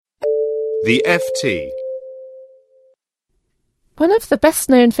The FT. One of the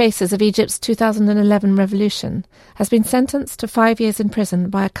best-known faces of Egypt's 2011 revolution has been sentenced to 5 years in prison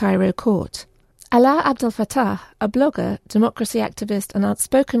by a Cairo court. Alaa Abdel Fattah, a blogger, democracy activist and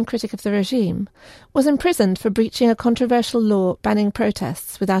outspoken critic of the regime, was imprisoned for breaching a controversial law banning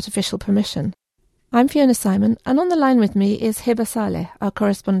protests without official permission. I'm Fiona Simon, and on the line with me is Hiba Saleh, our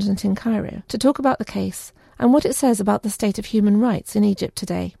correspondent in Cairo, to talk about the case and what it says about the state of human rights in Egypt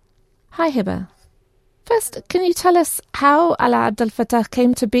today. Hi Hiba. First, can you tell us how Alaa Abdel Fattah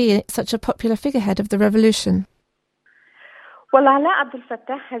came to be such a popular figurehead of the revolution? Well, Alaa Abdel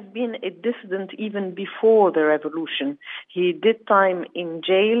Fattah has been a dissident even before the revolution. He did time in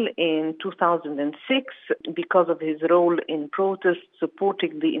jail in 2006 because of his role in protests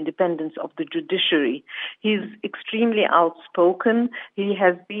supporting the independence of the judiciary. He's extremely outspoken. He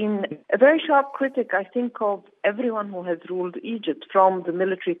has been a very sharp critic, I think, of everyone who has ruled Egypt, from the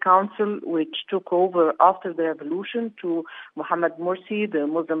military council, which took over after the revolution, to Mohammed Morsi, the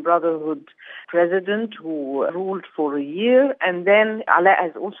Muslim Brotherhood president, who ruled for a year. And then Alaa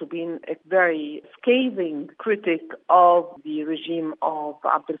has also been a very scathing critic of the regime of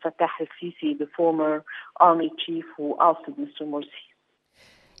Abdel Fattah al-Sisi, the former army chief who ousted Mr. Morsi.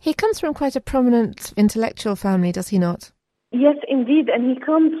 He comes from quite a prominent intellectual family, does he not? Yes, indeed, and he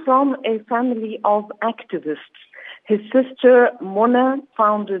comes from a family of activists. His sister, Mona,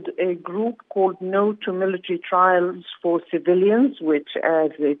 founded a group called No to Military Trials for Civilians, which, as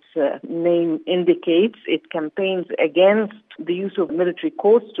its name indicates, it campaigns against the use of military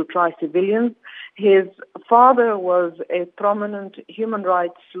courts to try civilians. His father was a prominent human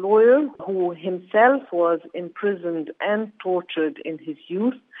rights lawyer who himself was imprisoned and tortured in his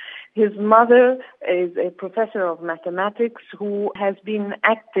youth. His mother is a professor of mathematics who has been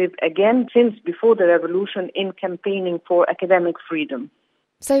active again since before the revolution in campaigning for academic freedom.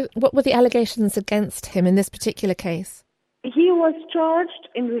 So what were the allegations against him in this particular case? He was charged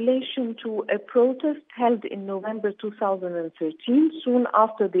in relation to a protest held in November 2013, soon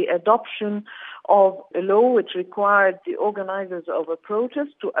after the adoption of a law which required the organizers of a protest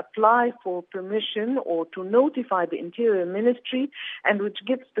to apply for permission or to notify the Interior Ministry, and which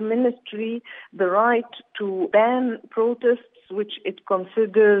gives the ministry the right to ban protests which it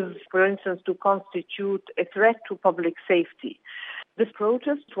considers, for instance, to constitute a threat to public safety. This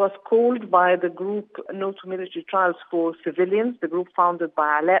protest was called by the group No to Military Trials for Civilians, the group founded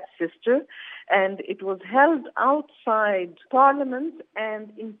by Alaa's sister, and it was held outside Parliament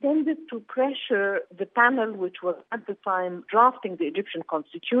and intended to pressure the panel which was at the time drafting the Egyptian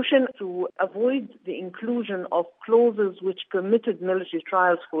constitution to avoid the inclusion of clauses which permitted military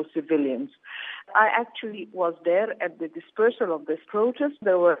trials for civilians. I actually was there at the dispersal of this protest.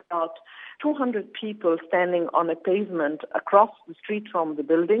 There were about 200 people standing on a pavement across the street from the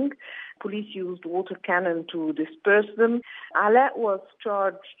building. Police used water cannon to disperse them. Alaa was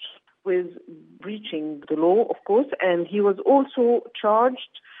charged with breaching the law, of course, and he was also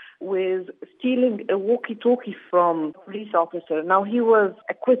charged with stealing a walkie-talkie from a police officer. Now, he was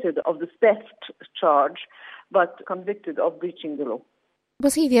acquitted of the theft charge, but convicted of breaching the law.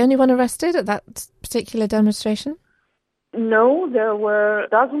 Was he the only one arrested at that particular demonstration? No, there were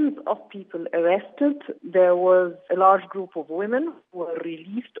dozens of people arrested. There was a large group of women who were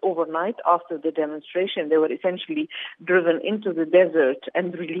released overnight after the demonstration. They were essentially driven into the desert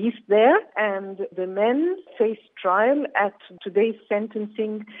and released there. And the men faced trial. At today's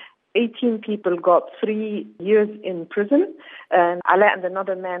sentencing, 18 people got 3 years in prison. And Alaa and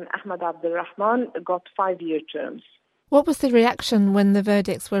another man, Ahmed Abdulrahman, got 5-year terms. What was the reaction when the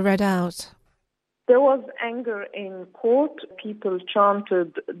verdicts were read out? There was anger in court. People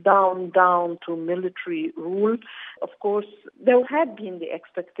chanted down, down to military rule. Of course, there had been the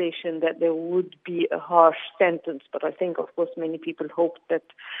expectation that there would be a harsh sentence, but I think, of course, many people hoped that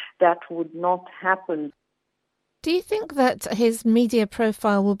that would not happen. Do you think that his media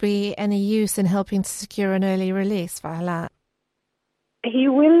profile will be any use in helping to secure an early release for Alaa? He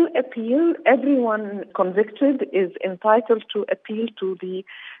will appeal. Everyone convicted is entitled to appeal to the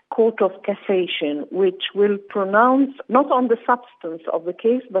Court of Cassation, which will pronounce not on the substance of the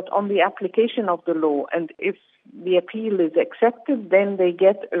case, but on the application of the law. And if the appeal is accepted, then they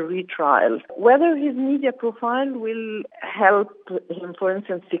get a retrial. Whether his media profile will help him, for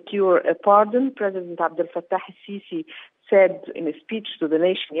instance, secure a pardon, President Abdel Fattah al-Sisi said in a speech to the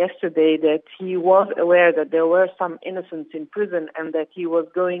nation yesterday that he was aware that there were some innocents in prison and that he was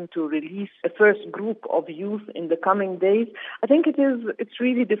going to release a first group of youth in the coming days. I think it's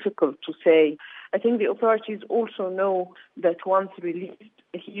really the difficult to say. I think the authorities also know that once released,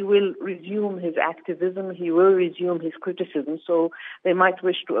 he will resume his activism, he will resume his criticism, so they might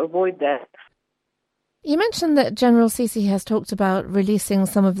wish to avoid that. You mentioned that General Sisi has talked about releasing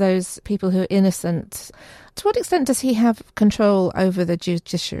some of those people who are innocent. To what extent does he have control over the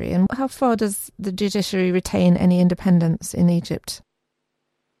judiciary, and how far does the judiciary retain any independence in Egypt?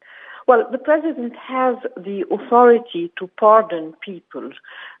 Well, the president has the authority to pardon people.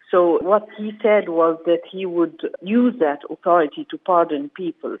 So what he said was that he would use that authority to pardon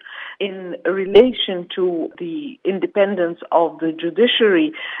people. In relation to the independence of the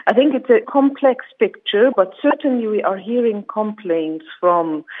judiciary, I think it's a complex picture, but certainly we are hearing complaints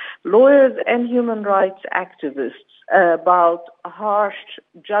from lawyers and human rights activists about harsh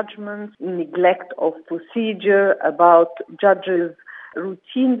judgments, neglect of procedure, about judges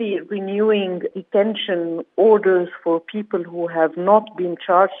routinely renewing detention orders for people who have not been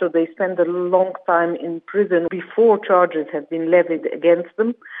charged, so they spend a long time in prison before charges have been levied against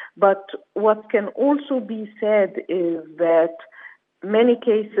them. But what can also be said is that many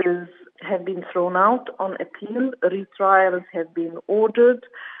cases have been thrown out on appeal, retrials have been ordered.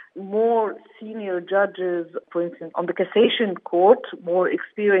 More senior judges, for instance, on the cassation court, more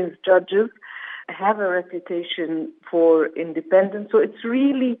experienced judges, have a reputation for independence. So it's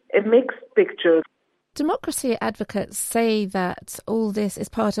really a mixed picture. Democracy advocates say that all this is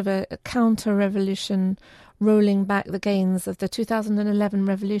part of a counter-revolution rolling back the gains of the 2011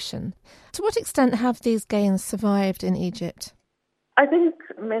 revolution. To what extent have these gains survived in Egypt? I think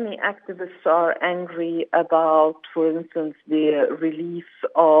many activists are angry about, for instance, the release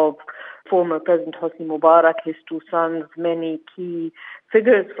of former President Hosni Mubarak, his two sons, many key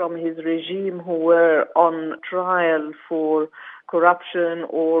figures from his regime who were on trial for corruption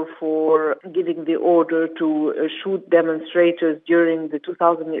or for giving the order to shoot demonstrators during the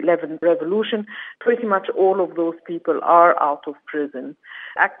 2011 revolution. Pretty much all of those people are out of prison.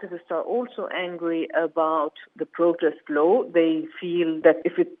 Activists are also angry about the protest law. They feel that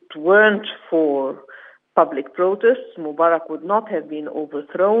if it weren't for public protests, Mubarak would not have been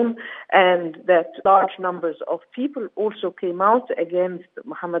overthrown, and that large numbers of people also came out against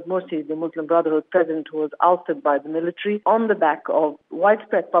Mohamed Morsi, the Muslim Brotherhood president who was ousted by the military, on the back of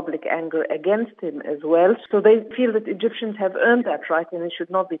widespread public anger against him as well. So they feel that Egyptians have earned that right and it should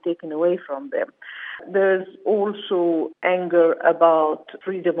not be taken away from them. There's also anger about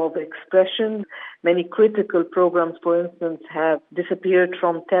freedom of expression. Many critical programs, for instance, have disappeared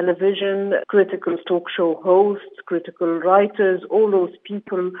from television. Critical talk show hosts, critical writers, all those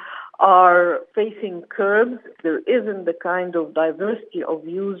people are facing curbs. There isn't the kind of diversity of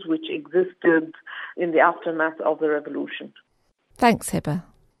views which existed in the aftermath of the revolution. Thanks, Hiba.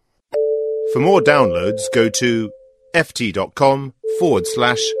 For more downloads, go to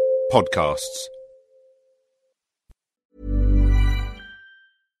ft.com/podcasts.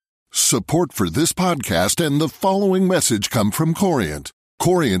 Support for this podcast and the following message come from Corient.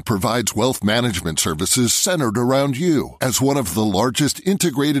 Corient provides wealth management services centered around you. As one of the largest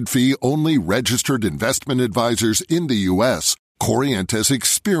integrated fee-only registered investment advisors in the U.S., Corient has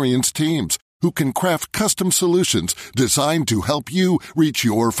experienced teams who can craft custom solutions designed to help you reach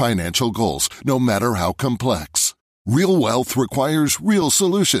your financial goals, no matter how complex. Real wealth requires real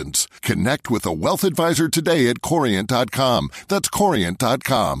solutions. Connect with a wealth advisor today at Corient.com. That's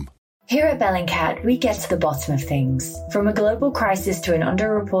Corient.com. Here at Bellingcat, we get to the bottom of things. From a global crisis to an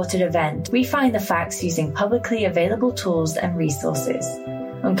underreported event, we find the facts using publicly available tools and resources,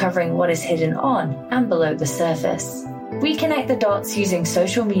 uncovering what is hidden on and below the surface. We connect the dots using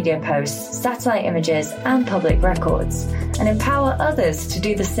social media posts, satellite images, and public records, and empower others to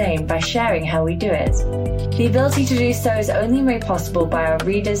do the same by sharing how we do it. The ability to do so is only made possible by our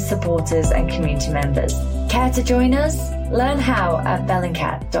readers, supporters, and community members. Care to join us? Learn how at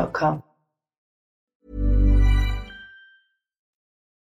bellingcat.com.